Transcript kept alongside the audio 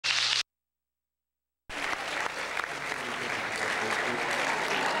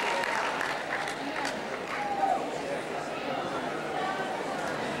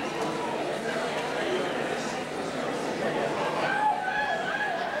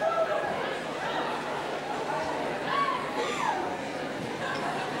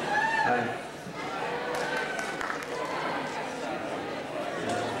Hi.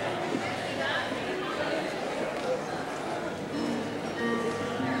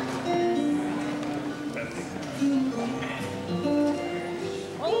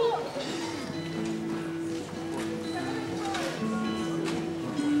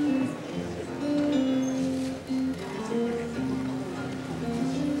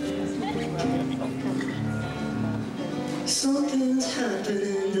 Something's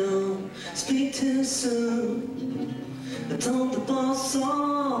happening, don't speak too soon. I told the boss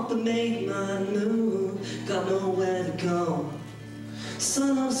off and made my move. Got nowhere to go.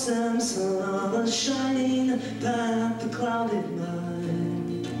 Son of Sam, son of a shining path, the clouded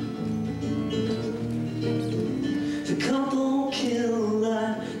mind. The couple kill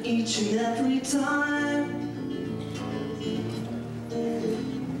at each and every time.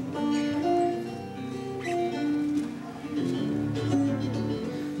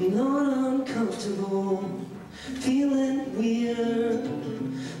 Not uncomfortable, feeling weird.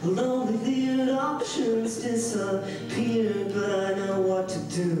 Lonely weird options disappeared, but I know what to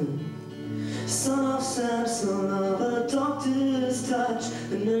do. Son of Sam, son of a doctor's touch,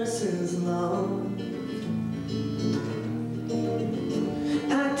 a nurse's love.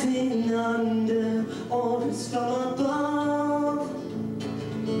 Acting under orders from above.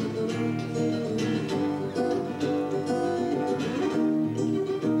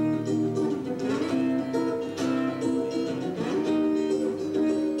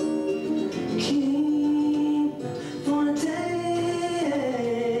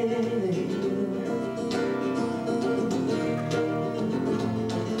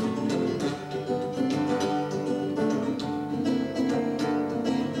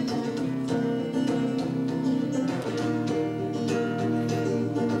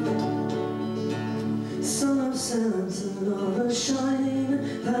 Sense of a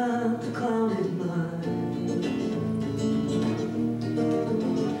shining path, the clouded mind.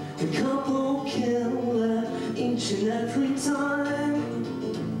 The couple kill at each and every time.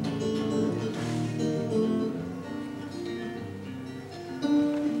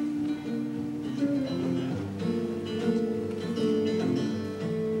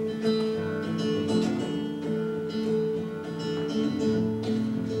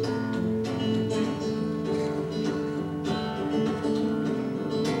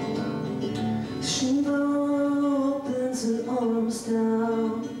 Arms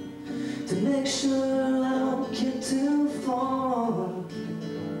down to make sure I don't get too far.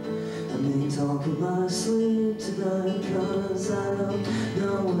 I may talk in my sleep tonight, cause I don't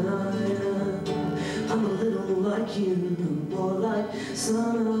know what I am. I'm a little like you, more like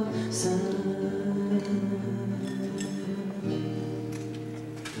son of Sam.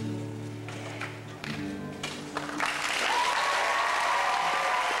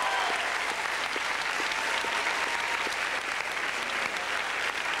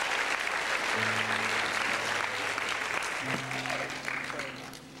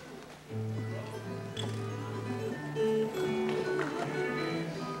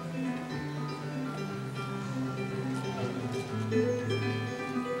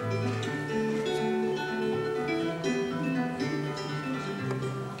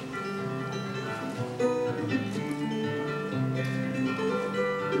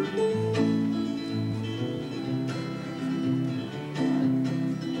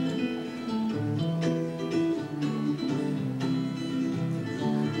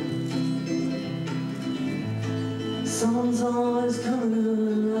 Someone's always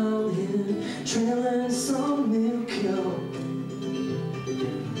coming around here, trailing some new kill.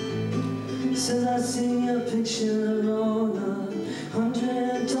 Says I see a picture on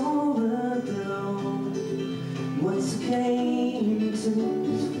 $100 bill. What's the game to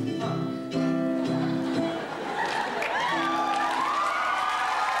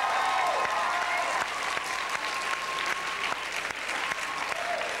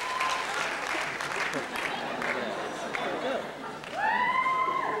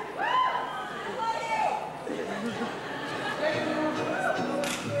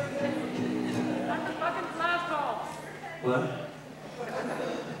what?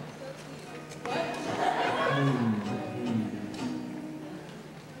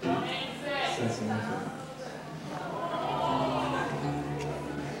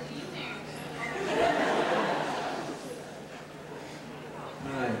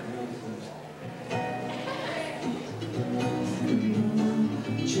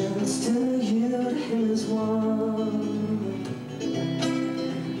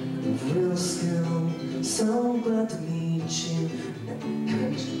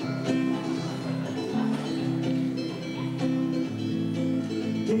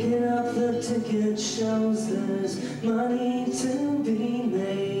 out the ticket shows there's money to be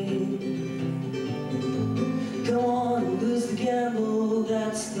made. Go on and lose the gamble,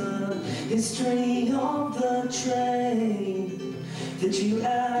 that's the history of the trade. That you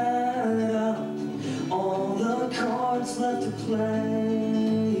add up all the cards left to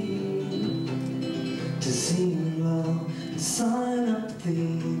play. To zero, sign up the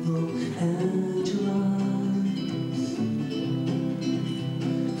people and your eyes.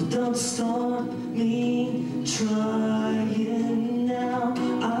 But don't start me trying now.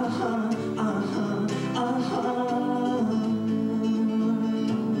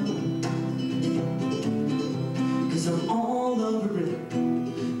 Cause I'm all over it,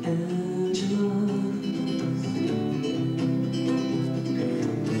 Angela.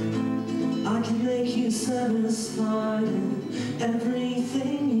 I can make you satisfied in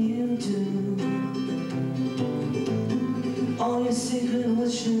everything you do. All your secret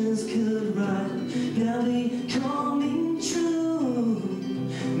wishes could right now be coming true.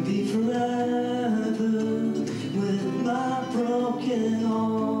 Be forever with my broken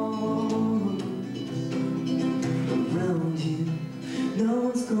arms around you. No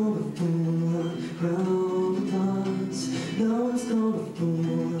one's gonna fool around with us. No one's gonna fool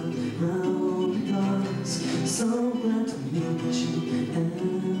around with us. So glad to meet you,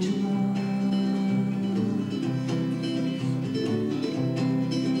 Angela.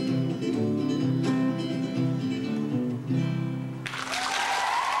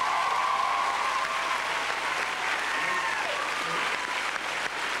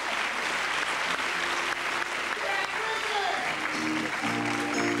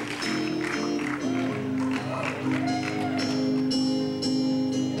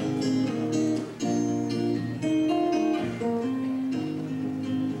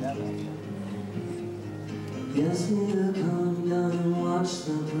 He asked me to come down and watch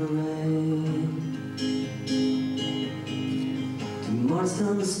the parade, to march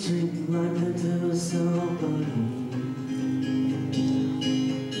down the street like that there was nobody.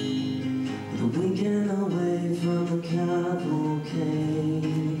 The weekend away from the cavalcade,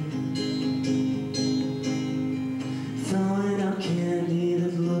 throwing out candy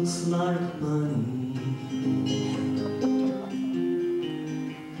that looks like money.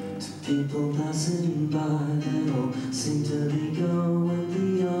 People passing by that all seem to be going the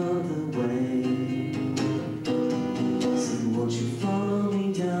other way. Said, won't you follow me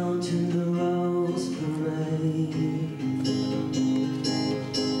down to the Rose Parade?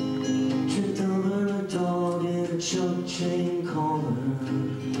 Tripped over a dog in a choke chain collar.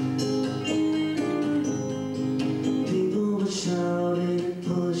 People were shouting and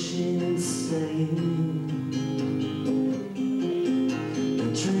pushing and saying,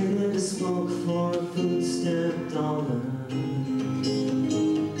 smoke for a food stamp dollar.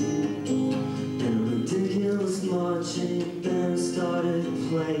 And a ridiculous marching band started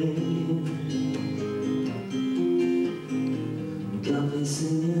playing. Got me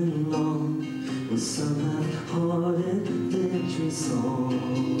singing along with some half-hearted victory song.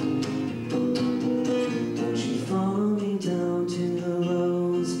 Won't you follow me down to the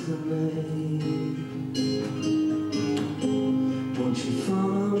Rose Parade? Won't you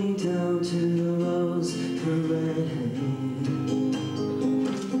follow me down to the Rose Parade?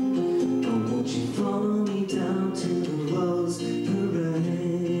 Oh, won't you follow me down to the Rose Parade?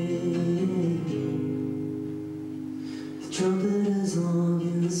 The trumpet is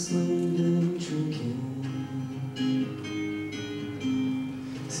obviously been drinking.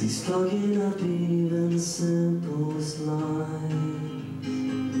 He's fucking up even the simplest lines.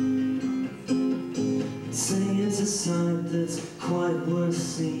 Saying it's a sight that's quite worth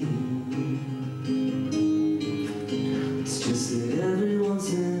seeing. It's just that everyone's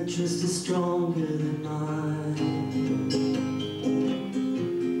interest is stronger than mine.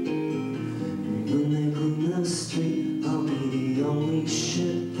 And when they clean the street, I'll be the only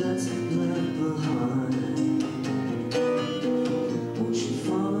shit that's left behind. Won't you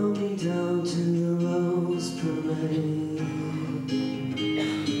follow me down to the Rose Parade?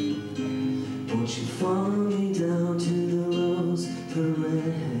 Won't you follow me down to the Rose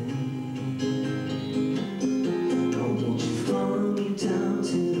Parade? Oh, won't you follow me down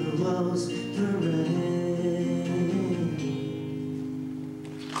to the Rose Parade?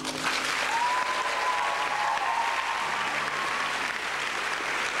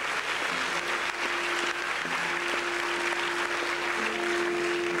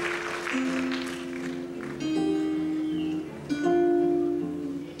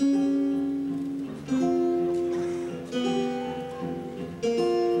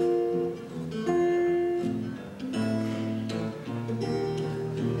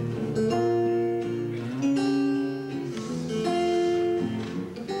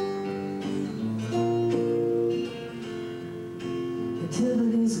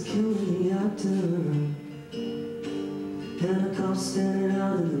 Activities are killing the actor, and a cop standing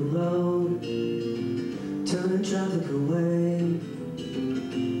out in the road, turning traffic away.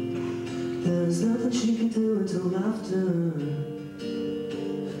 There's nothing she can do until after,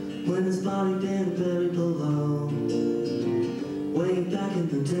 when his body been buried below, way back in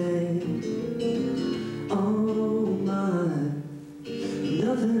the day. Oh my,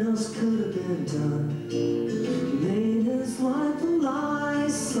 nothing else could have been done. Made his life a lie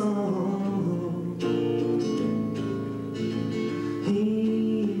song. He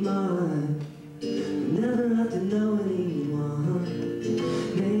might never have to know anyone.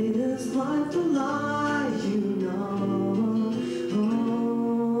 Made his life a lie, you know.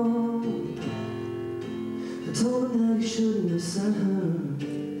 Oh, I told him that he shouldn't have sent her,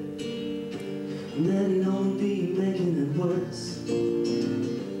 and that he'd only be making it worse,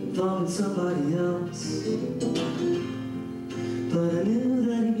 involving somebody else. But I knew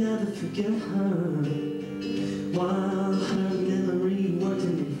that he'd never forget her, while her memory worked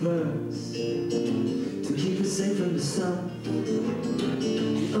in reverse to keep her safe from herself.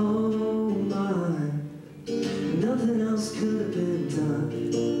 Oh my, nothing else could have been done.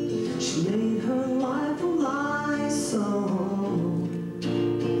 She made her life a lie song.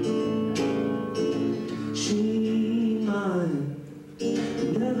 She might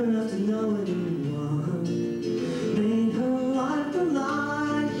never have to know anyone. Made her life a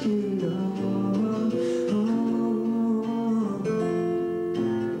lie, you know.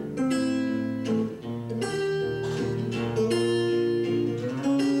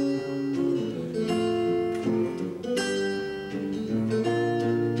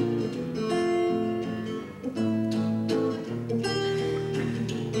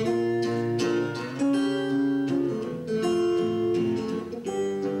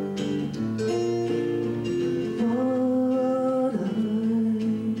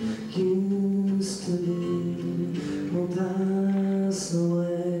 Pass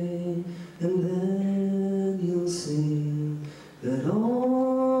away, and then you'll see that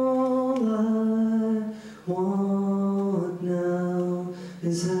all I want now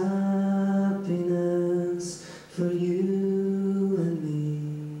is happiness for you and me.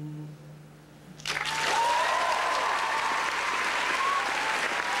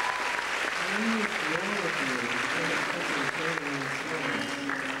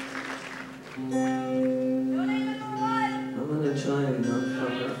 I'm gonna try and not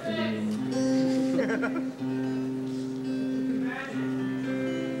fuck up anymore.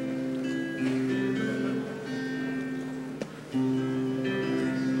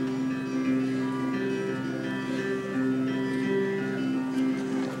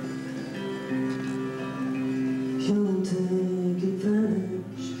 You'll take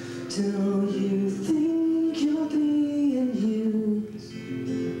advantage till you think you're being used.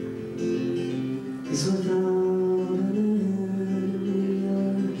 'Cause without an enemy,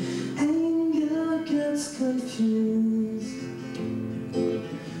 your anger gets confused.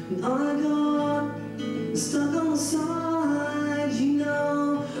 And I got stuck on the side, you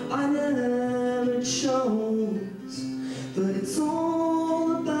know, I never chose. But it's all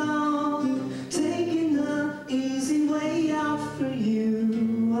about taking the easy way out for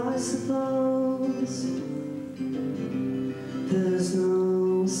you, I suppose. There's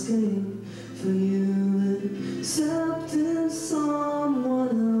no escape for you except in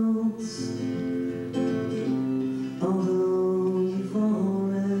someone else. Although you've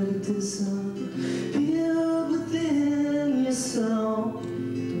already disappeared within yourself.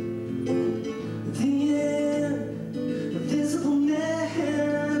 The invisible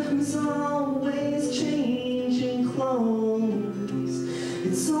man who's always changing clothes.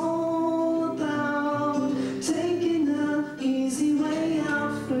 It's all about taking the easy way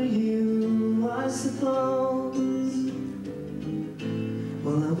out for you, I suppose.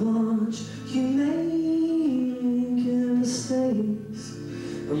 While I watch you making mistakes,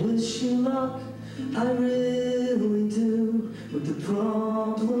 I wish you luck, I really do. With the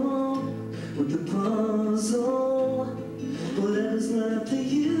problem, with the puzzle, whatever's left of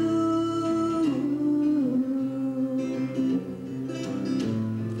you.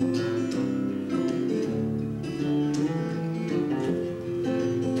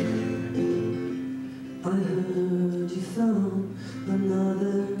 I heard you found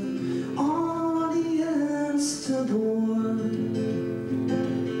another audience to bore,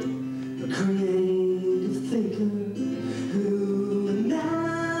 a creative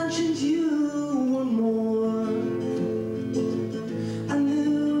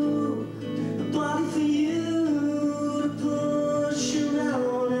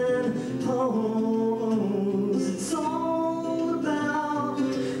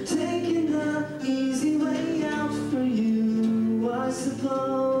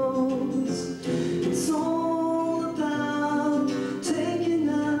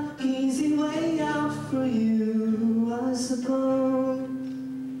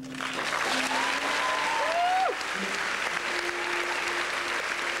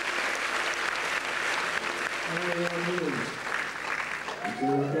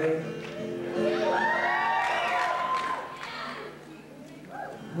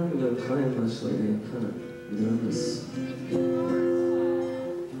talking about crying much lately. I'm kind of nervous.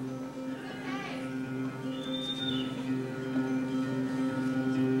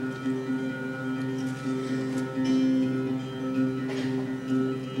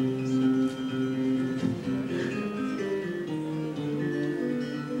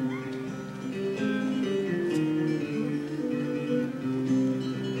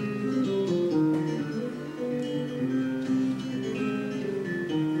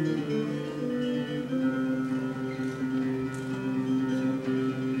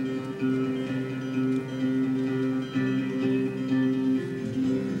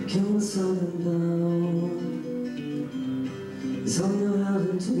 Something down is all you know how to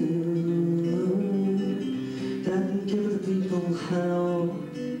do. That can give the people hell.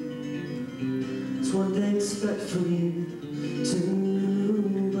 It's what they expect from you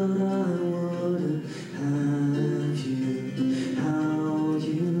too. But I wouldn't have you how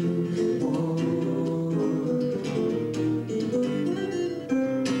you want.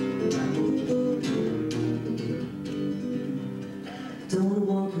 Don't wanna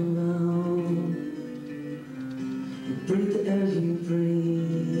walk around, breathe the air you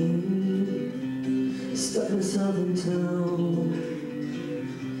breathe, stuck in a southern town,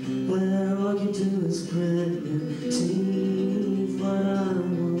 where all you do is grit your teeth. But I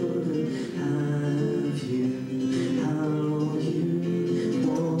wouldn't have you how you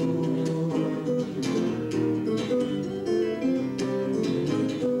want.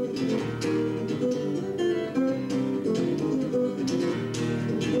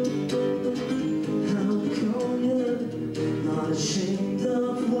 Not ashamed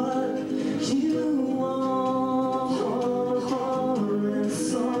of what you are, and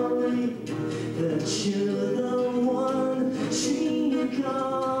sorry that you're the one she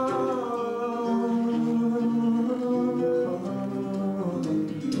got.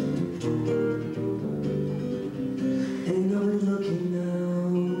 Ain't nobody looking now,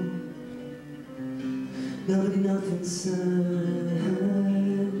 nobody nothing said,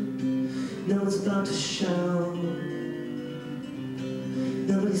 no one's about to shout.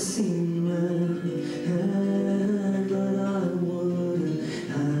 Nobody's seen red, but I wouldn't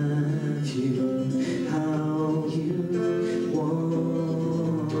have you how you want.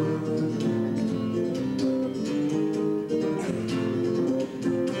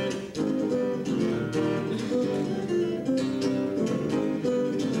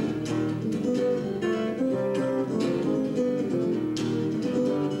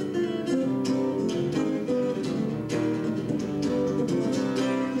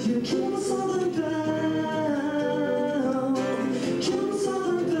 Kill something bad, kill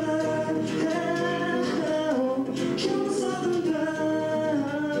something bad, kill something bad.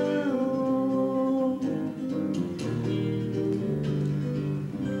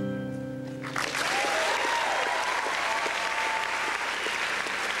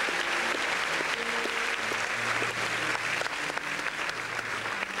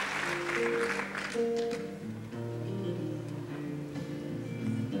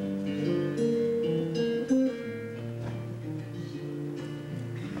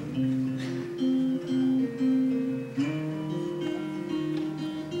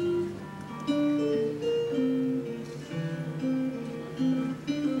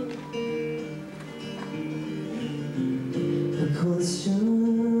 Question,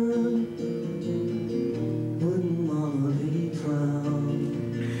 wouldn't mama be proud?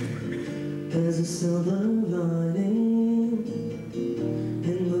 There's a silver lining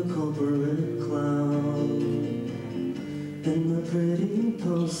in the corporate cloud, and the pretty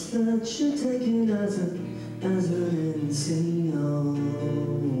post that you're taking as an NCO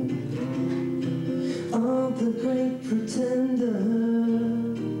of the great pretender.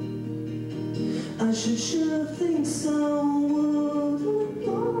 I should think so. Would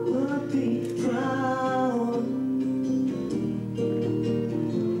mama be proud?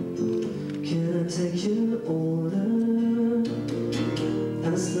 Can I take your order?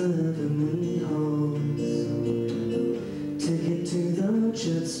 Ask the heavenly host. Ticket to the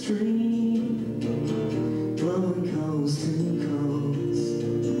jet stream, blowing coast to coast,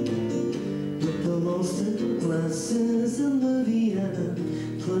 with the lost-in glasses, a movie and a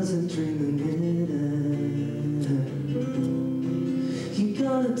pleasant dreaming in it. You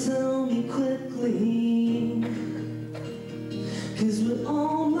gotta tell me quickly, 'cause we're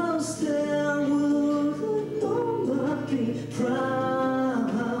almost there. Would mama be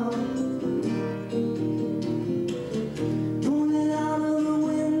proud?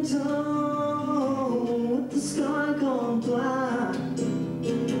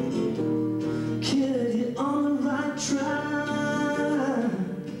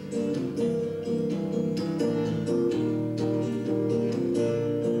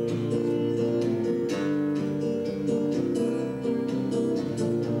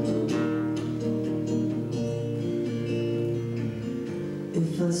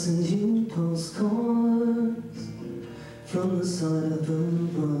 If I send you postcards from the side of the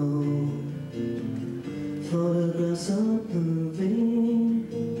road, photographs of moving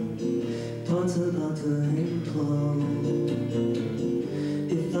parts about to implode.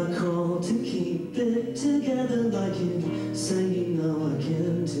 If I call to keep it together like you say you know I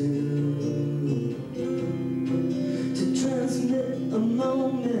can do,